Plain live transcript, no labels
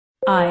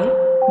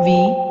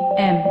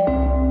IVM.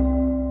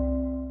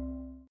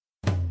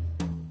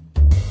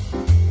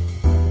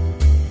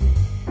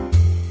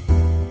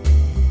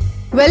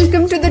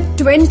 Welcome to the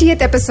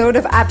 20th episode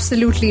of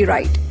Absolutely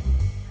Right.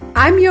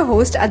 I'm your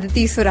host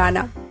Aditi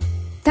Surana.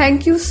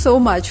 Thank you so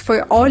much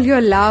for all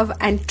your love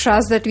and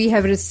trust that we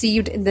have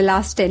received in the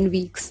last 10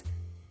 weeks.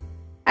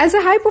 As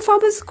a high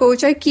performance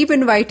coach, I keep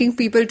inviting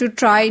people to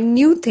try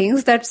new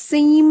things that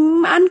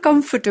seem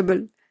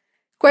uncomfortable.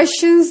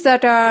 Questions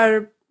that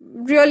are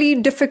really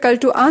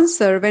difficult to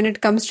answer when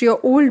it comes to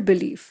your old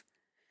belief.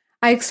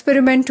 I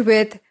experiment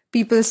with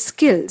people's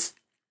skills.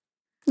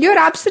 You're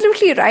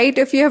absolutely right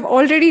if you have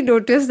already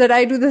noticed that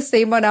I do the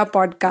same on our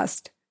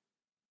podcast.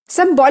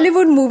 Some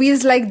Bollywood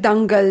movies like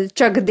Dangal,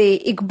 Chak De,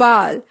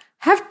 Iqbal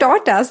have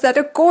taught us that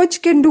a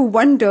coach can do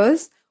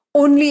wonders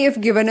only if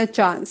given a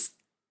chance.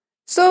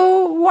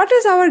 So, what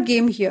is our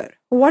game here?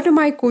 What am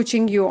I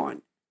coaching you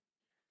on?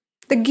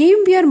 The game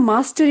we are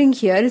mastering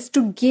here is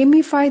to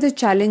gamify the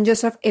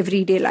challenges of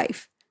everyday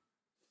life.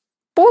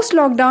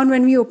 Post-lockdown,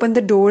 when we open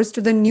the doors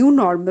to the new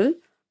normal,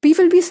 we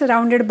will be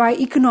surrounded by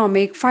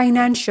economic,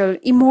 financial,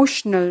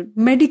 emotional,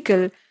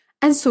 medical,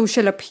 and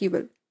social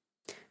upheaval.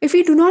 If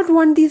we do not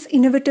want these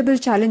inevitable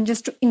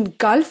challenges to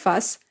engulf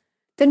us,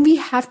 then we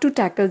have to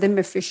tackle them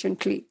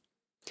efficiently.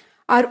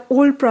 Our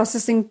old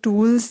processing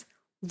tools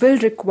will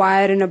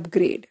require an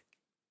upgrade.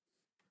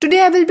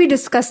 Today I will be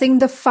discussing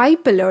the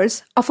 5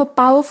 pillars of a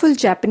powerful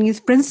Japanese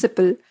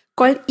principle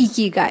called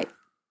Ikigai.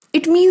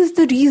 It means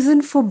the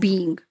reason for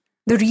being,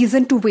 the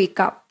reason to wake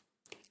up.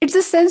 It's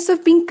a sense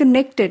of being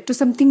connected to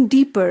something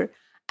deeper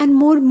and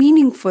more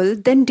meaningful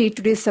than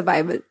day-to-day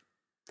survival.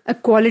 A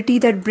quality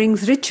that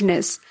brings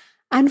richness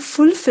and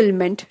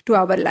fulfillment to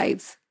our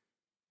lives.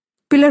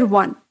 Pillar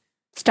 1,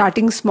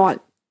 starting small.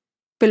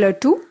 Pillar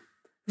 2,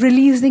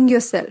 releasing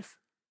yourself.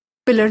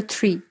 Pillar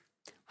 3,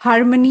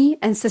 harmony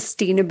and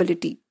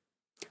sustainability.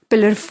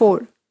 Pillar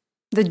 4,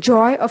 the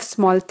joy of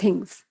small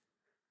things.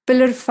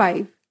 Pillar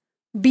 5,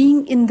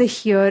 being in the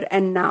here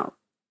and now.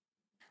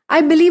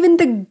 I believe in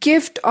the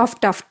gift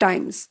of tough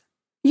times.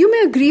 You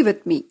may agree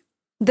with me.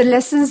 The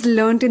lessons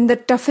learned in the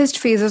toughest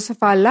phases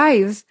of our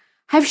lives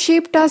have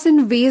shaped us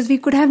in ways we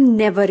could have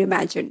never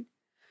imagined.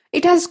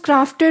 It has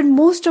crafted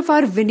most of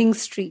our winning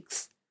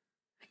streaks.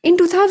 In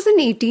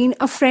 2018,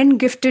 a friend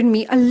gifted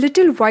me a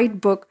little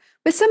white book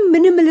with some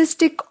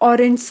minimalistic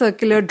orange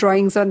circular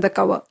drawings on the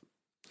cover.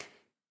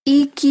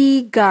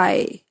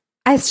 Ikigai.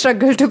 I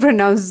struggle to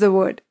pronounce the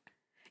word.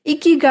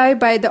 Ikigai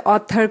by the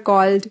author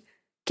called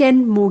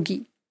Ken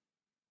Mogi.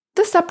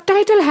 The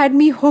subtitle had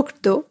me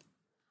hooked though.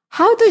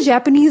 How the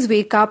Japanese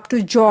wake up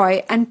to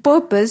joy and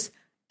purpose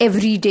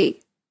every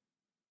day.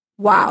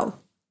 Wow,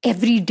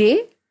 every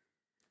day?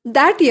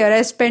 That year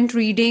I spent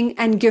reading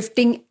and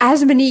gifting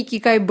as many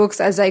Ikigai books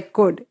as I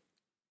could.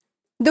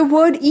 The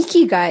word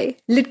Ikigai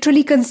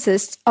literally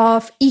consists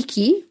of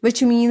Iki,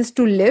 which means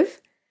to live,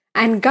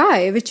 and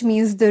Gai, which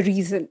means the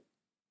reason.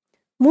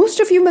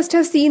 Most of you must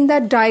have seen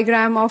that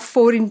diagram of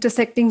 4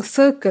 intersecting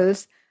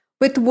circles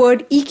with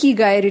word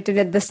Ikigai written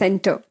at the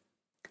center.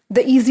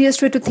 The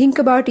easiest way to think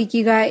about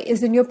Ikigai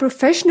is in your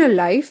professional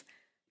life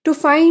to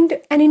find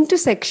an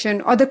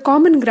intersection or the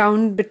common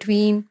ground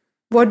between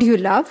what do you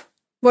love,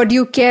 what do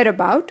you care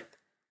about,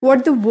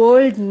 what the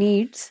world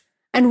needs,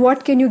 and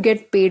what can you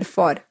get paid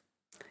for.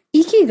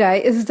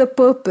 Ikigai is the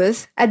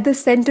purpose at the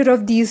center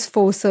of these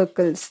 4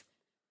 circles.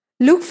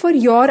 Look for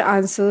your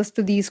answers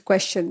to these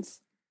questions.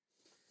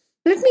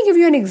 Let me give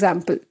you an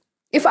example.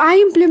 If I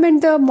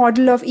implement the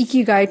model of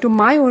Ikigai to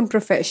my own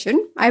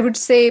profession, I would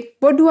say,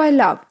 what do I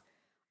love?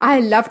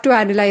 I love to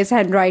analyze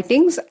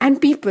handwritings and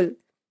people.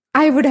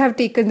 I would have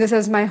taken this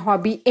as my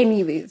hobby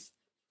anyways.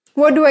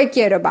 What do I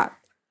care about?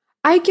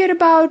 I care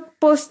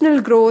about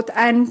personal growth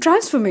and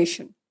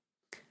transformation.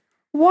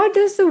 What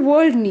does the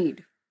world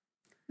need?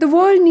 The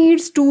world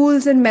needs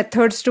tools and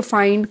methods to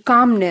find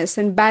calmness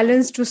and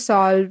balance to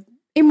solve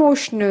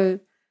emotional,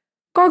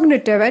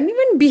 cognitive, and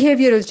even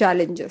behavioral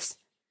challenges.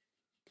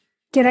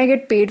 Can I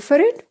get paid for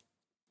it?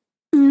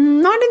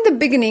 Not in the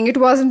beginning, it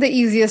wasn't the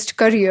easiest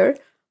career,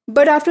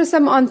 but after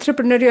some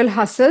entrepreneurial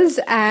hustles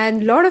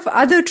and a lot of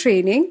other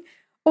training,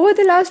 over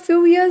the last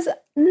few years,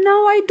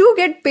 now I do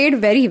get paid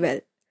very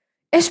well,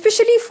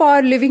 especially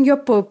for living your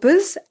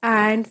purpose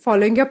and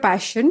following your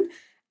passion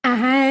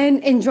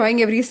and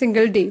enjoying every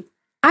single day.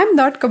 I'm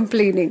not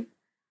complaining.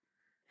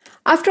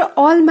 After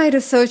all my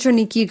research on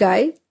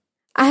Ikigai,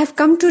 I have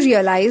come to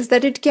realize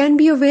that it can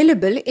be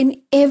available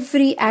in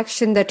every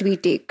action that we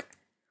take.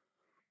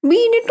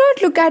 We need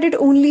not look at it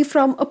only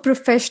from a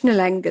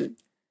professional angle.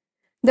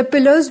 The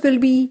pillars will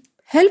be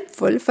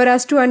helpful for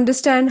us to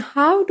understand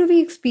how do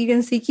we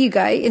experience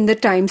Ikigai in the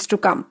times to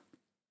come.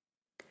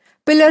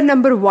 Pillar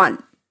number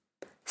 1,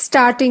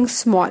 starting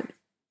small.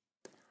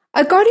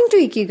 According to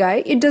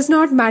Ikigai, it does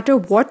not matter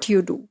what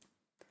you do.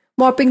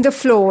 Mopping the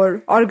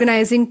floor,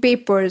 organizing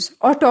papers,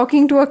 or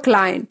talking to a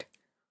client.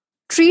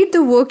 Treat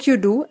the work you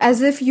do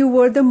as if you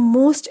were the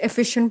most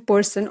efficient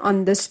person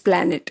on this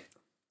planet.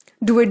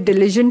 Do it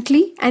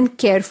diligently and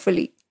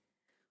carefully.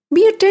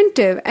 Be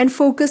attentive and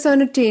focus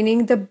on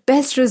attaining the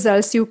best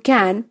results you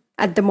can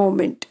at the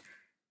moment.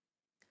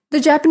 The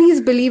Japanese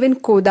believe in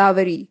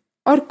Kodavari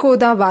or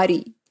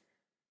Kodawari.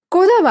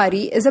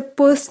 Kodawari is a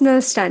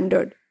personal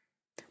standard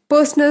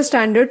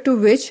to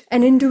which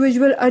an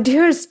individual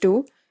adheres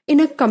to in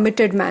a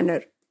committed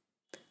manner.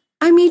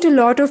 I meet a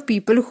lot of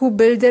people who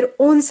build their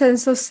own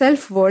sense of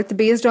self-worth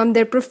based on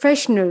their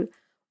professional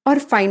or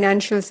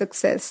financial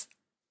success.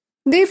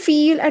 They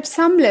feel at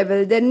some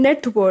level their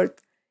net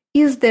worth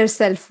is their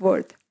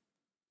self-worth.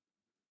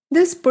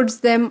 This puts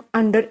them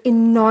under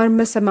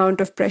enormous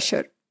amount of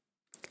pressure.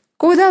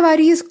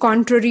 Kodavari is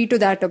contrary to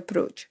that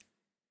approach.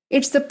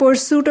 It's the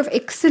pursuit of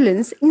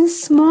excellence in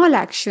small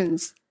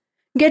actions,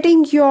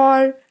 getting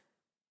your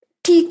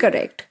tea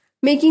correct,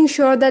 making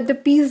sure that the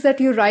piece that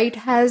you write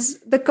has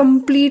the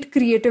complete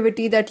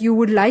creativity that you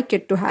would like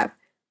it to have.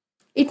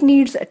 It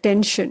needs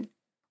attention,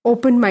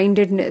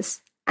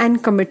 open-mindedness,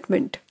 and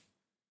commitment.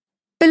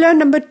 Pillar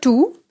number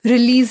 2,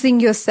 releasing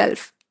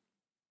yourself.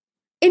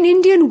 In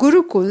Indian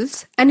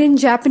Gurukuls and in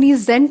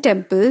Japanese Zen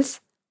temples,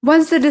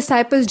 once the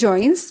disciple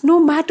joins, no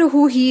matter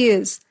who he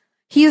is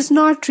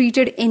not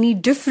treated any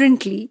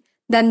differently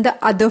than the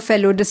other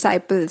fellow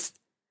disciples.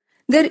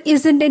 There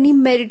isn't any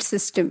merit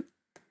system.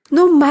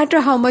 No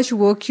matter how much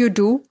work you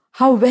do,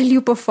 how well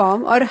you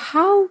perform, or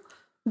how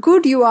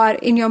good you are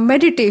in your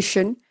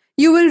meditation,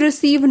 you will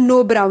receive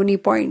no brownie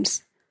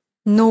points,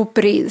 no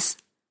praise.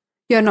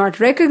 You're not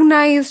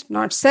recognized,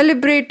 not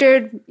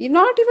celebrated, you're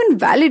not even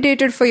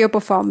validated for your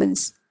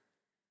performance.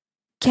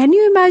 Can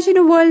you imagine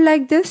a world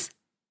like this?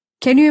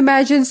 Can you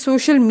imagine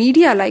social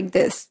media like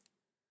this?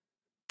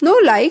 No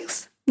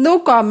likes, no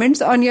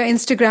comments on your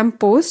Instagram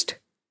post.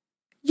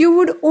 You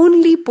would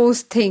only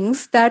post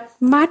things that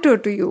matter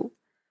to you.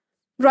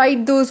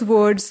 Write those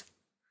words.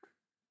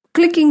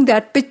 Clicking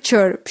that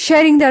picture,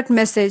 sharing that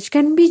message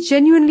can be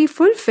genuinely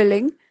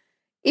fulfilling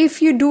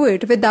if you do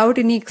it without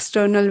any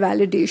external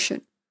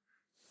validation.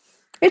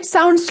 It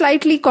sounds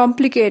slightly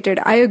complicated,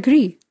 I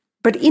agree.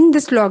 But in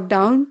this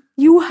lockdown,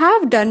 you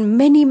have done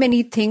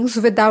many things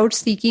without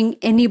seeking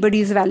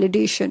anybody's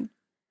validation.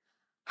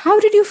 How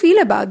did you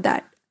feel about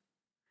that?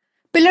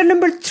 Pillar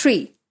number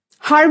 3,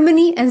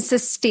 harmony and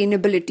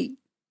sustainability.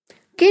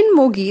 Ken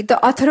Mogi,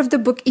 the author of the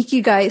book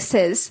Ikigai,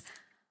 says,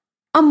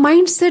 a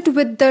mindset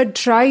with the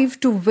drive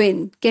to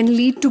win can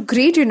lead to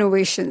great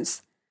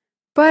innovations.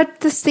 But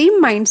the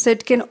same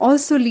mindset can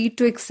also lead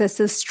to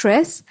excessive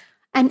stress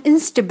and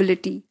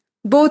instability,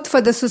 both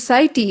for the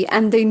society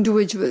and the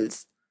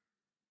individuals.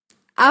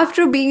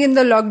 After being in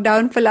the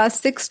lockdown for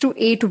last 6 to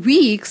 8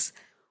 weeks,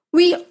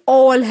 we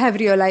all have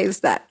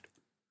realized that.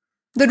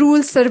 The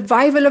rule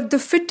survival of the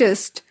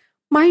fittest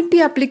might be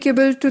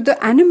applicable to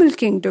the animal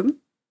kingdom.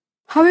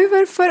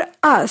 However, for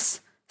us,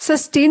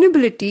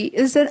 sustainability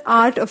is an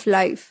art of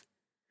life.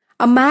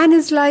 A man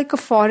is like a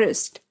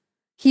forest.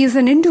 He is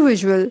an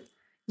individual,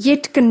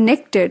 yet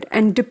connected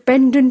and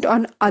dependent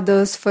on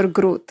others for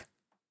growth.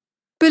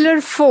 Pillar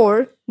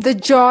 4, the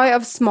joy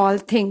of small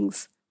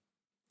things.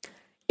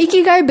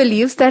 Ikigai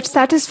believes that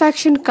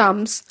satisfaction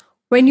comes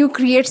when you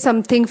create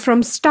something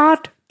from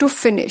start to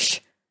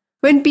finish,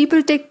 when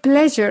people take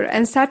pleasure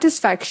and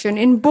satisfaction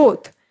in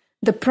both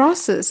the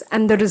process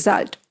and the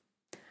result.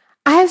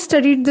 I have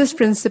studied this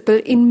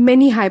principle in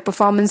many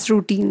high-performance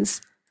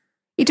routines.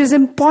 It is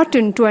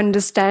important to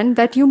understand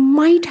that you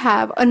might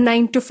have a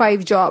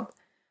 9-to-5 job,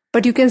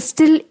 but you can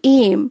still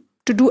aim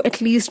to do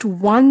at least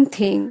one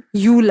thing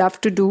you love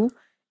to do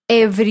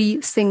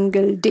every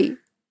single day.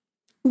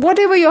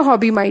 Whatever your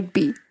hobby might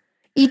be,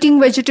 eating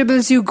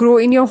vegetables you grow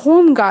in your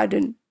home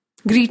garden,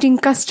 greeting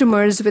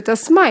customers with a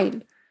smile,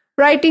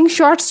 writing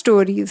short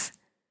stories.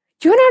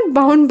 You're not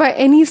bound by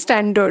any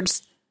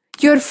standards.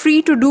 You're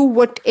free to do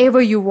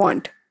whatever you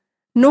want,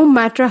 no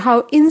matter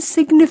how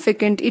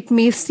insignificant it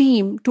may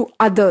seem to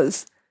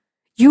others.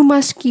 You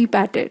must keep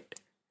at it.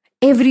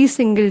 Every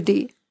single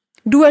day,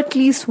 do at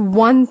least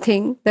one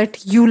thing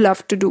that you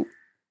love to do.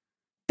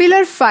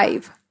 Pillar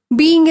 5,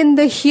 being in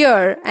the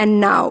here and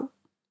now.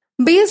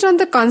 Based on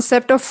the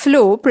concept of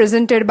flow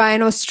presented by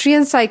an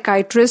Austrian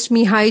psychiatrist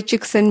Mihai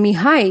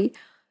Csikszentmihalyi,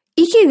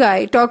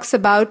 Ikigai talks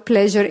about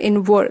pleasure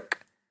in work.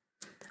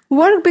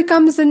 Work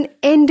becomes an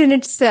end in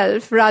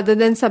itself rather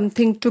than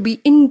something to be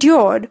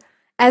endured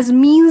as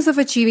means of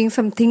achieving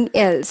something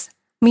else,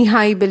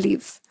 Mihai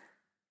believes.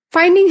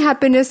 Finding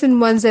happiness in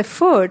one's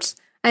efforts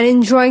and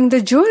enjoying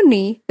the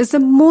journey is the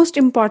most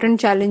important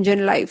challenge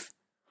in life.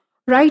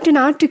 Write an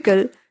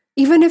article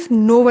even if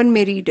no one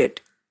may read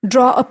it.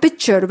 Draw a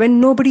picture when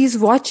nobody is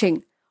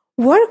watching.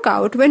 Work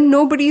out when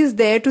nobody is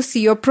there to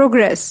see your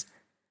progress.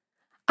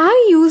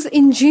 I use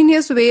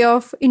ingenious way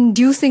of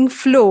inducing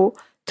flow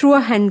through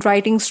a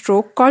handwriting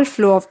stroke called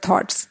flow of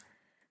thoughts.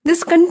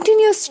 This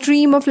continuous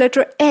stream of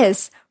letter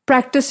S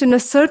practiced in a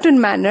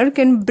certain manner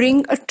can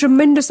bring a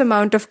tremendous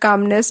amount of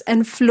calmness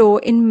and flow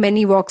in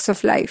many walks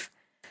of life.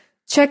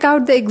 Check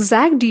out the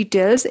exact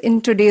details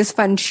in today's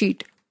fun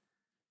sheet.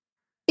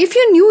 If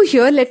you're new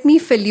here, let me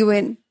fill you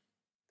in.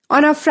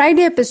 On our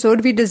Friday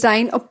episode, we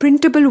designed a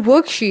printable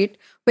worksheet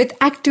with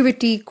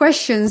activity,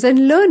 questions,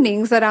 and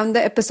learnings around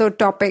the episode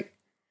topic.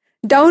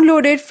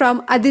 Download it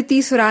from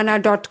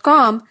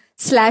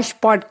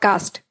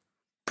aditisurana.com/podcast.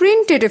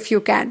 Print it if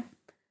you can.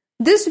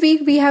 This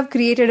week we have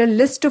created a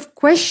list of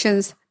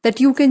questions that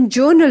you can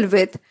journal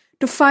with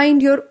to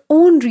find your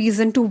own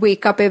reason to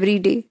wake up every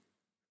day.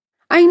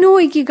 I know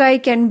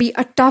Ikigai can be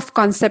a tough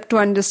concept to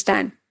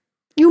understand.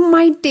 You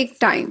might take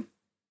time.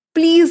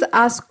 Please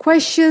ask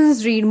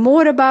questions, read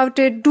more about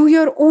it, do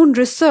your own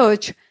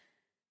research.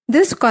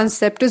 This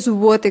concept is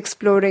worth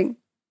exploring.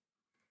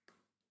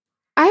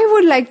 I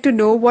would like to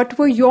know what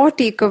were your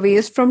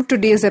takeaways from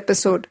today's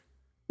episode.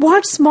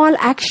 What small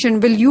action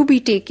will you be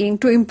taking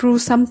to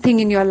improve something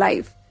in your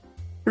life?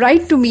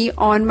 Write to me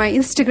on my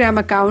Instagram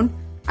account,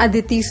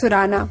 Aditi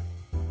Surana.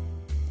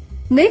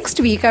 Next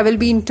week, I will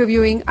be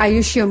interviewing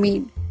Ayushi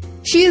Amin.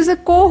 She is a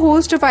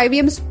co-host of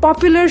IVM's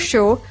popular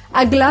show,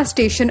 Agla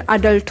Station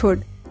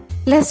Adulthood.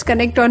 Let's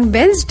connect on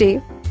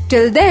Wednesday.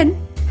 Till then,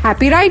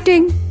 happy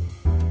writing!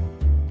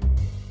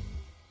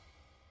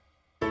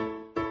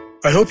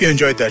 I hope you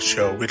enjoyed that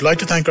show. We'd like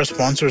to thank our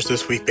sponsors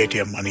this week,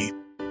 Paytm Money.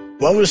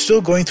 While we're still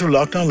going through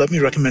lockdown, let me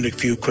recommend a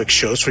few quick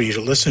shows for you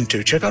to listen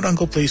to. Check out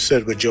Uncle Please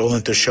Sit with Joel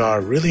and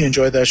Tushar. Really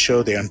enjoy that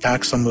show. They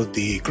unpack some of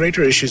the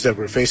greater issues that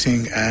we're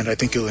facing, and I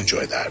think you'll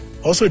enjoy that.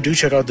 Also, do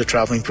check out The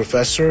Traveling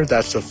Professor.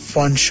 That's a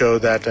fun show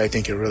that I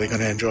think you're really going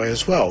to enjoy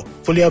as well.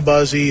 Fulia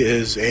Bazi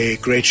is a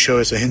great show.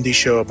 It's a Hindi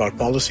show about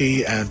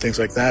policy and things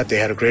like that. They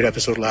had a great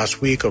episode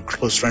last week. A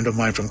close friend of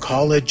mine from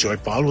college, Joy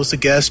Paul, was the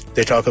guest.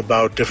 They talk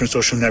about different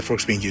social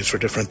networks being used for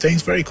different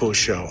things. Very cool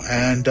show.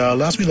 And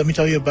lastly, let me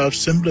tell you about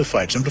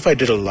Simplified. Simplified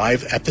did a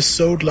live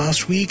episode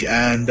last week,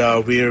 and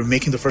we're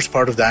making the first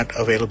part of that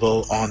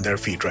available on their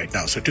feed right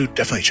now. So do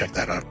definitely check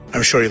that out.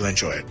 I'm sure you'll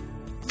enjoy it.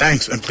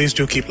 Thanks, and please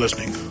do keep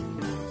listening.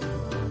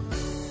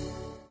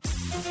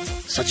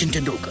 Sachin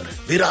Tendulkar,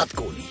 Virat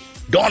Kohli,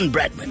 Don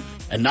Bradman,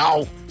 and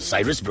now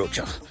Cyrus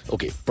Brocha.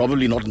 Okay,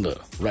 probably not in the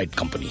right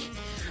company.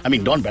 I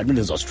mean, Don Bradman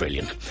is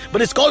Australian.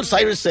 But it's called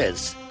Cyrus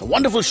Says, a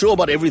wonderful show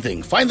about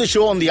everything. Find the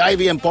show on the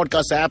IVM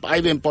Podcast app,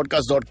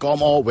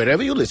 ivmpodcast.com, or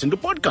wherever you listen to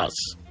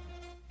podcasts.